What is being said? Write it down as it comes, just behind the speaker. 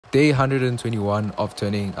day 121 of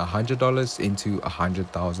turning $100 into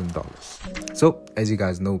 $100,000. So as you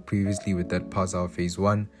guys know, previously we did pass our phase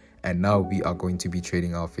 1, and now we are going to be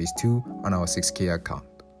trading our phase 2 on our 6K account.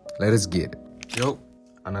 Let us get it. Yo,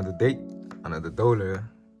 another day, another dollar.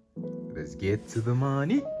 Let's get to the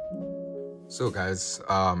money. So guys,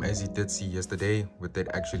 as you did see yesterday, we did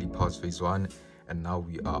actually pass phase 1, and now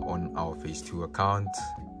we are on our phase 2 account.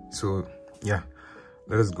 So yeah,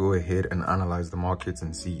 let us go ahead and analyze the markets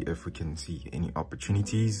and see if we can see any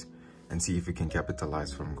opportunities and see if we can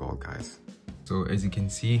capitalize from gold, guys. So as you can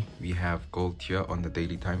see, we have gold here on the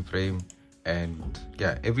daily time frame, and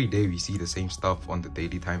yeah, every day we see the same stuff on the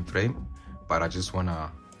daily time frame, but I just want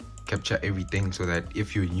to capture everything so that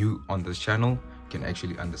if you're new on this channel, you can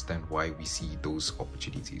actually understand why we see those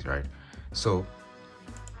opportunities, right? So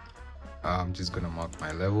I'm just gonna mark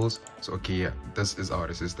my levels. So okay, yeah, this is our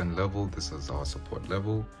resistance level, this is our support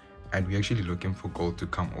level, and we're actually looking for gold to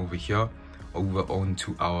come over here, over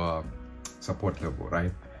onto our support level,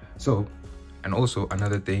 right? So, and also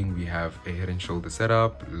another thing, we have a head and shoulder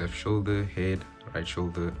setup, left shoulder, head, right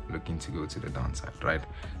shoulder, looking to go to the downside, right?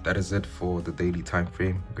 That is it for the daily time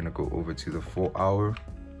frame. We're gonna go over to the 4 hour.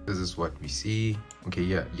 This is what we see. Okay,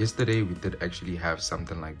 yeah, yesterday we did actually have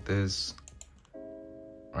something like this,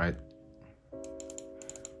 right?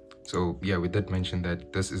 So yeah, we did mention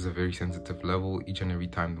that this is a very sensitive level. Each and every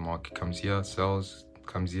time the market comes here, sells,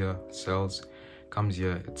 comes here, sells, comes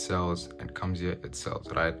here, it sells, and comes here, it sells,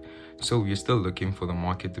 right? So we're still looking for the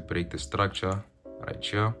market to break the structure right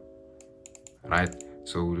here, right?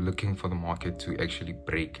 So we're looking for the market to actually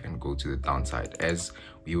break and go to the downside, as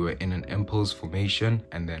we were in an impulse formation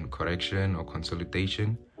and then correction or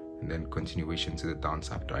consolidation and then continuation to the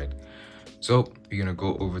downside, right? So we're gonna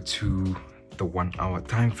go over to the 1 hour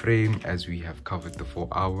time frame, as we have covered the 4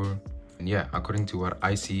 hour. And yeah, according to what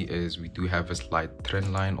I see, is we do have a slight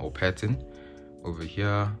trend line or pattern over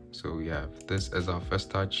here. So we have this as our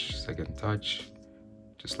first touch, second touch,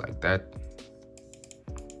 just like that.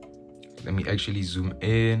 Let me actually zoom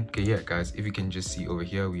in. Okay, yeah guys, if you can just see over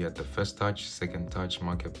here, we had the first touch, second touch,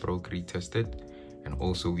 market broke, retested, and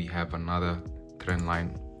also we have another trend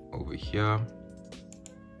line over here,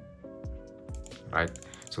 right?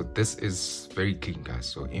 So this is very clean, guys.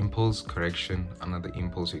 So impulse, correction, another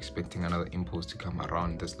impulse, expecting another impulse to come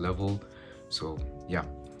around this level. So yeah,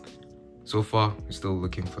 so far we're still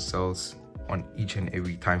looking for sells on each and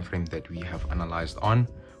every time frame that we have analyzed on.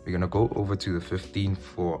 We're gonna go over to the 15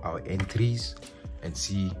 for our entries and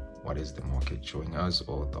see what is the market showing us,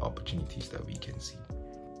 or the opportunities that we can see.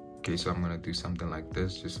 Okay, so I'm gonna do something like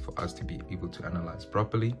this just for us to be able to analyze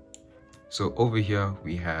properly. So over here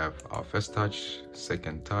we have our first touch,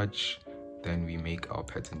 second touch, then we make our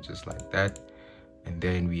pattern just like that, and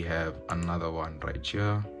then we have another one right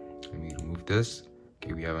here. Let me remove this.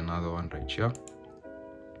 Okay, we have another one right here,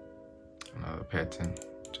 another pattern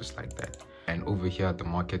just like that. And over here the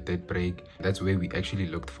market did break. That's where we actually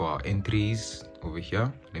looked for our entries over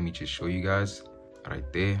here. Let me just show you guys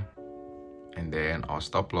right there. And then our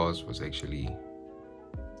stop loss was actually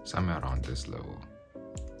somewhere around this level.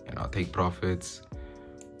 And our take profits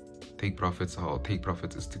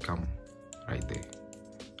is to come right there,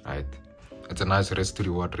 right? It's a nice risk to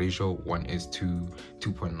reward ratio. 1 is to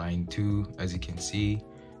 2.92, as you can see.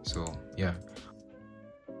 So yeah,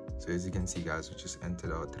 so as you can see, guys, we just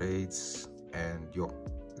entered our trades, and yo,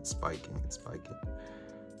 it's spiking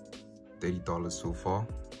 $30 so far,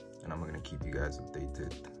 and I'm gonna keep you guys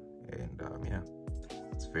updated. And yeah,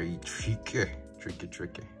 it's very tricky.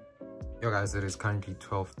 Yo guys, it is currently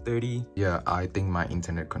 12:30. Yeah, I think my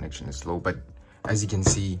internet connection is slow, but as you can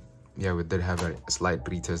see, yeah, we did have a slight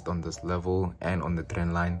retest on this level and on the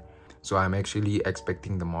trend line. So I'm actually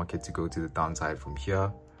expecting the market to go to the downside from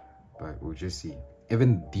here, but we'll just see.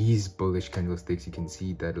 Even these bullish candlesticks, you can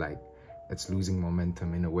see that like it's losing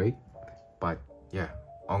momentum in a way, but yeah,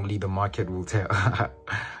 only the market will tell.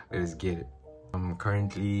 Let us get it. I'm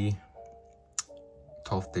currently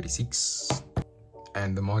 12:36.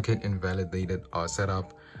 And the market invalidated our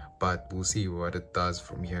setup, but we'll see what it does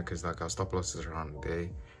from here, because like our stop loss is around there.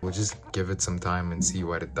 We'll just give it some time and see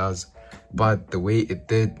what it does. But the way it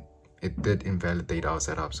did invalidate our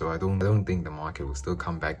setup, so I don't think the market will still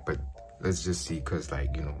come back. But let's just see, because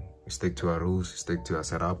like, you know, we stick to our rules, stick to our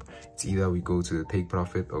setup. It's either we go to the take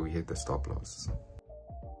profit or we hit the stop loss.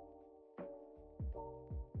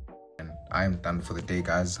 And I am done for the day,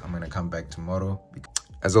 guys. I'm gonna come back tomorrow.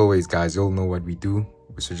 As always, guys, you'll know what we do.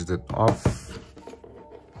 We switch that off.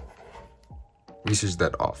 We switch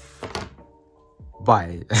that off.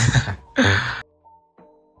 Bye.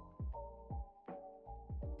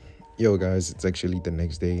 Yo guys, it's actually the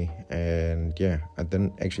next day, and yeah, I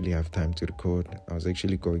didn't actually have time to record. I was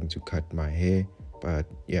actually going to cut my hair, but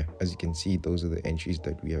yeah, as you can see, those are the entries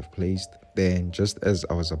that we have placed. Then just as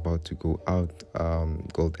I was about to go out,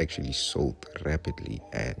 gold actually sold rapidly,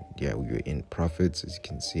 and yeah, we were in profits, as you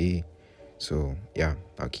can see. So yeah,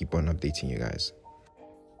 I'll keep on updating you guys.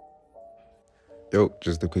 Yo,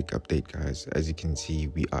 just a quick update, guys. As you can see,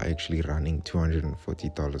 we are actually running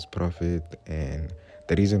 $240 profit, and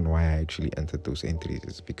the reason why I actually entered those entries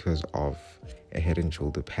is because of a head and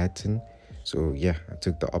shoulder pattern. So yeah, I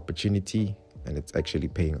took the opportunity, and it's actually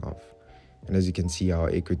paying off. And as you can see, our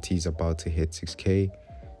equity is about to hit 6K.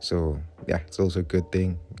 So yeah, it's also a good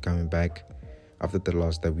thing coming back after the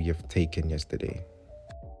loss that we have taken yesterday.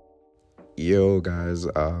 Yo guys,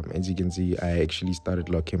 as you can see, I actually started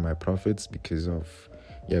locking my profits because of,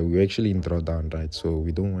 yeah, we're actually in drawdown, right? So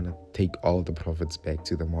we don't want to take all the profits back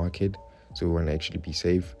to the market, so we want to actually be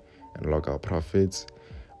safe and lock our profits.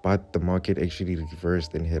 But the market actually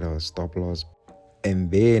reversed and hit our stop loss, and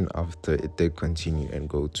then after it did continue and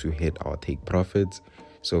go to hit our take profits.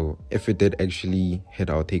 So if it did actually hit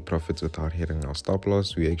our take profits without hitting our stop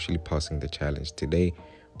loss, we're actually passing the challenge today.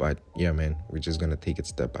 But yeah, man, we're just gonna take it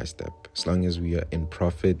step by step. As long as we are in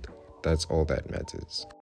profit, that's all that matters.